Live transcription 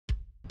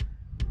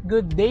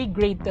Good day,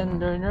 grade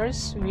 10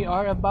 learners. We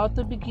are about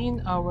to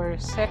begin our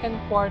second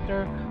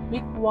quarter,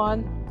 week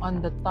 1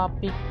 on the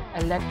topic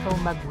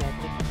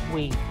electromagnetic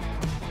wave.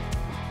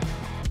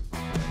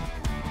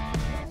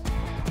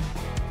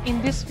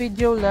 In this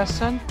video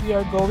lesson, we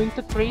are going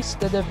to trace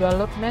the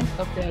development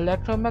of the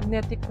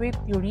electromagnetic wave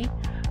theory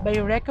by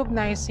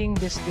recognizing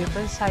these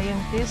different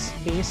scientists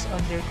based on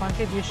their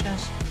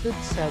contributions to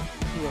said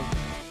field.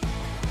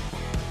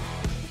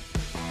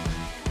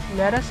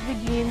 Let us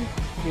begin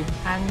with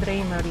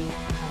Heinrich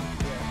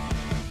Ampere,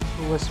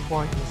 who was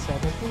born in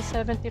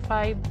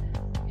 1775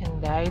 and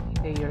died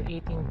in the year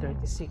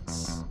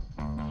 1836.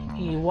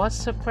 He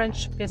was a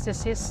French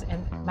physicist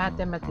and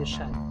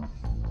mathematician.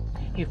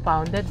 He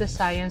founded the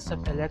science of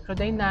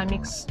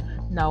electrodynamics,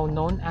 now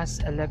known as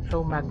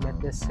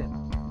electromagnetism.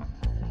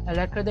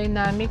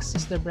 Electrodynamics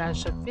is the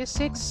branch of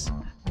physics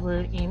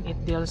wherein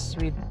it deals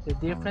with the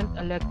different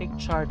electric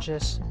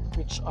charges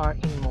which are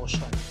in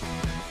motion.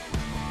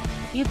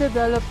 He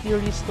developed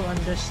theories to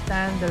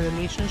understand the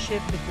relationship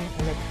between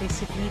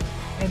electricity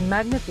and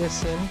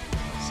magnetism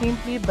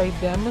simply by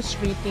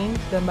demonstrating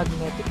the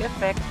magnetic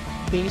effect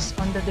based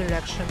on the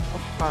direction of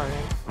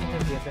current in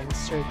a given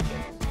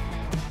circuit.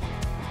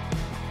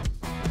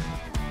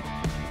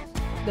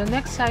 The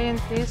next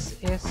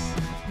scientist is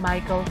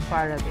Michael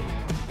Faraday,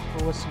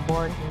 who was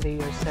born in the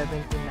year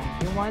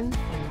 1791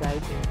 and died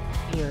in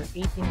the year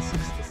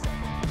 1867.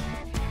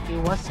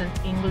 He was an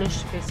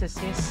English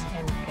physicist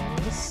and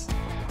chemist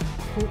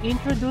who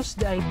introduced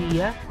the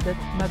idea that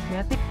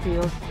magnetic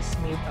field is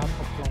made up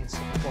of lines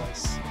of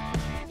force.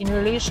 In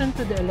relation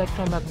to the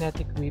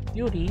electromagnetic wave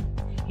theory,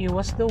 he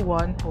was the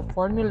one who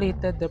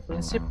formulated the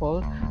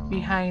principle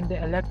behind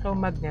the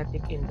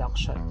electromagnetic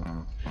induction.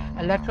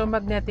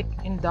 Electromagnetic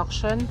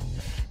induction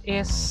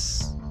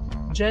is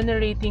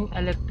generating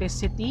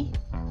electricity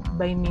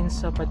by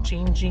means of a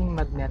changing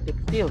magnetic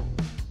field.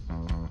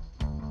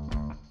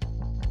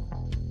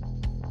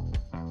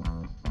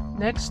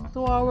 Next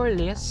to our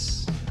list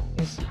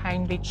is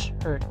Heinrich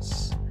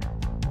Hertz,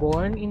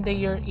 born in the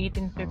year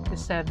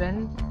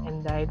 1857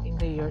 and died in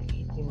the year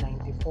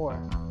 1894.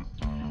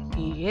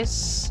 He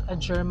is a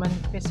German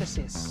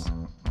physicist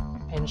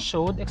and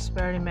showed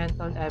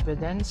experimental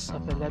evidence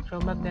of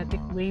electromagnetic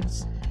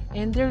waves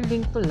and their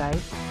link to light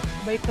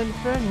by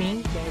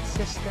confirming the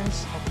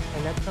existence of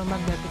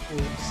electromagnetic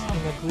waves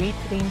in a great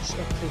range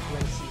of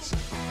frequencies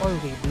or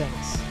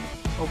wavelengths,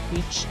 of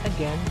which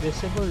again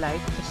visible light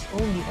is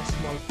only a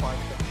small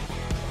part of it.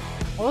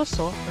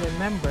 Also,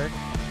 remember,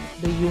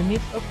 the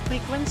unit of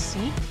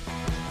frequency,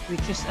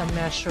 which is a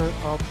measure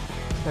of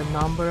the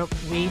number of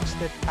waves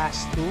that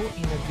pass through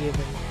in a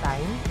given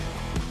time,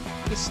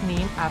 is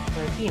named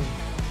after him,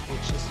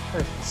 which is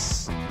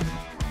Hertz.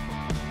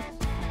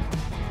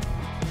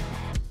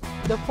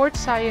 The fourth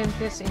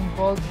scientist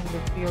involved in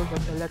the field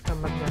of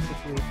electromagnetic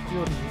wave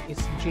theory is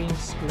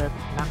Clerk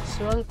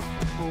Maxwell,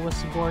 who was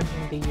born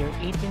in the year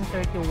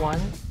 1831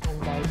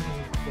 and died in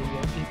the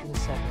year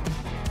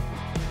 1870.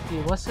 He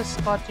was a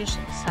Scottish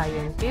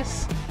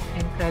scientist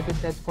and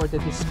credited for the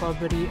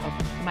discovery of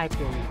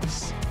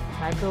microwaves.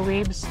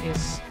 Microwaves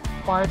is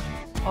part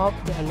of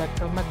the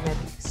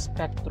electromagnetic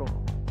spectrum.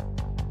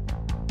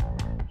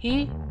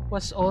 He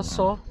was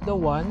also the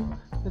one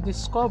to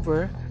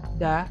discover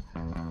the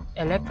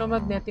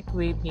electromagnetic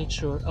wave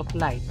nature of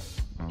light,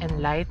 and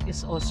light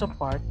is also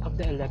part of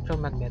the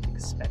electromagnetic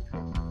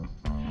spectrum.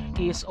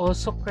 He is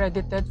also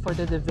credited for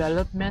the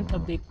development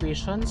of the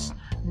equations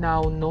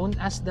now known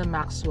as the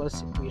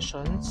Maxwell's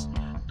equations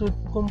to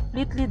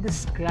completely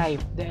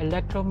describe the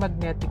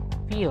electromagnetic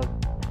field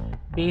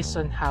based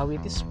on how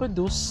it is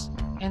produced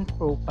and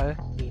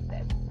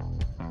propagated.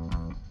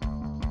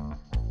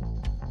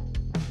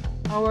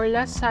 Our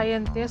last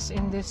scientist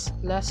in this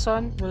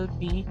lesson will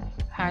be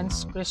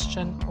Hans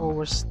Christian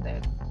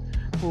Oersted,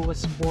 who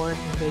was born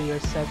in the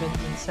year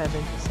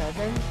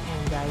 1777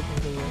 and died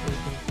in the year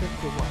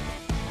 1851.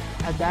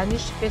 A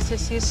Danish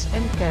physicist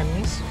and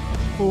chemist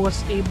who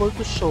was able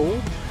to show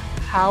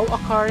how a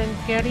current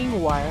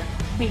carrying wire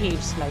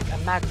behaves like a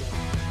magnet,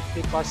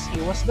 because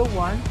he was the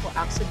one who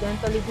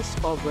accidentally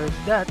discovered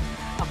that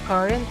a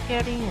current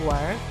carrying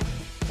wire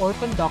or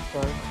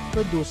conductor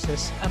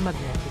produces a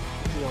magnetic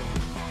field.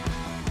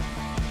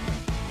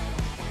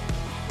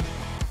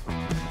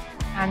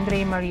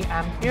 Andre-Marie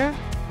Ampere,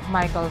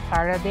 Michael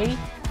Faraday,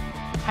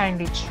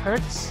 Heinrich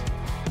Hertz,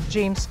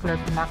 Clerk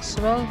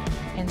Maxwell,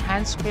 and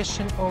Hans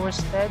Christian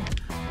Oersted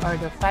are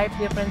the 5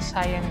 different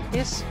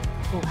scientists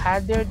who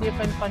had their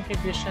different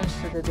contributions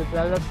to the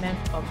development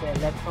of the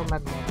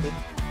electromagnetic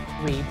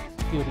wave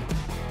theory.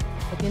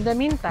 But in the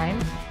meantime,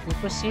 we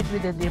proceed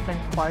with the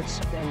different parts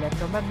of the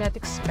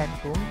electromagnetic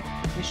spectrum,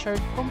 which are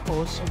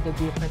composed of the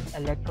different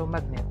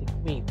electromagnetic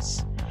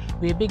waves.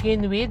 We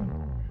begin with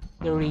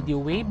the radio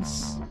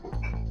waves,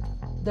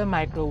 the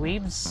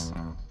microwaves,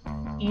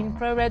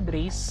 infrared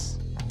rays,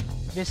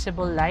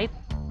 visible light,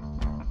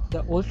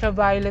 the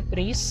ultraviolet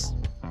rays,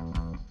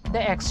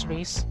 the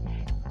X-rays,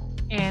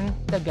 and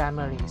the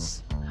gamma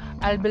rays.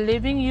 I'll be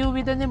leaving you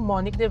with a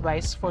mnemonic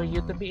device for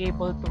you to be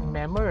able to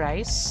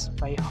memorize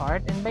by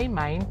heart and by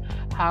mind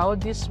how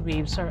these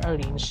waves are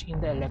arranged in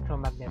the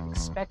electromagnetic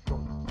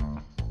spectrum.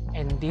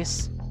 And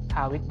this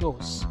how it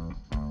goes.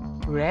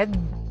 Red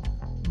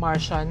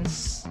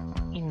Martians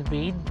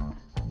invade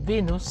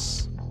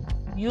Venus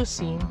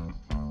using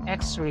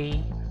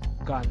X-ray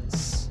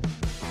guns.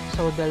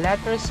 So the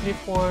letters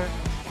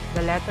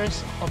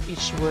of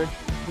each word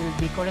will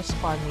be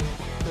corresponding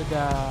to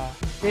the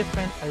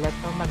different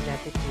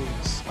electromagnetic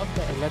waves of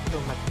the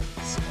electromagnetic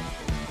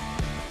spectrum.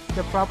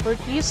 The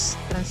properties,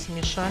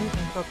 transmission,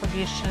 and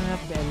propagation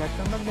of the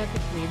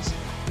electromagnetic waves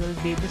will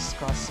be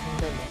discussed in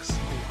the next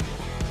video.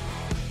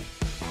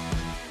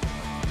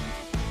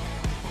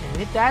 And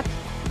with that,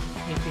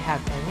 if you have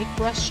any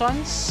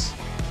questions,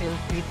 feel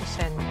free to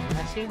send me a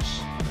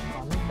message and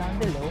comment down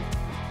below.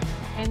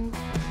 And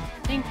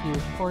thank you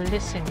for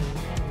listening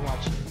and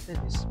watching to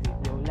this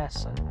video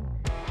lesson.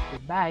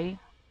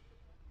 Goodbye!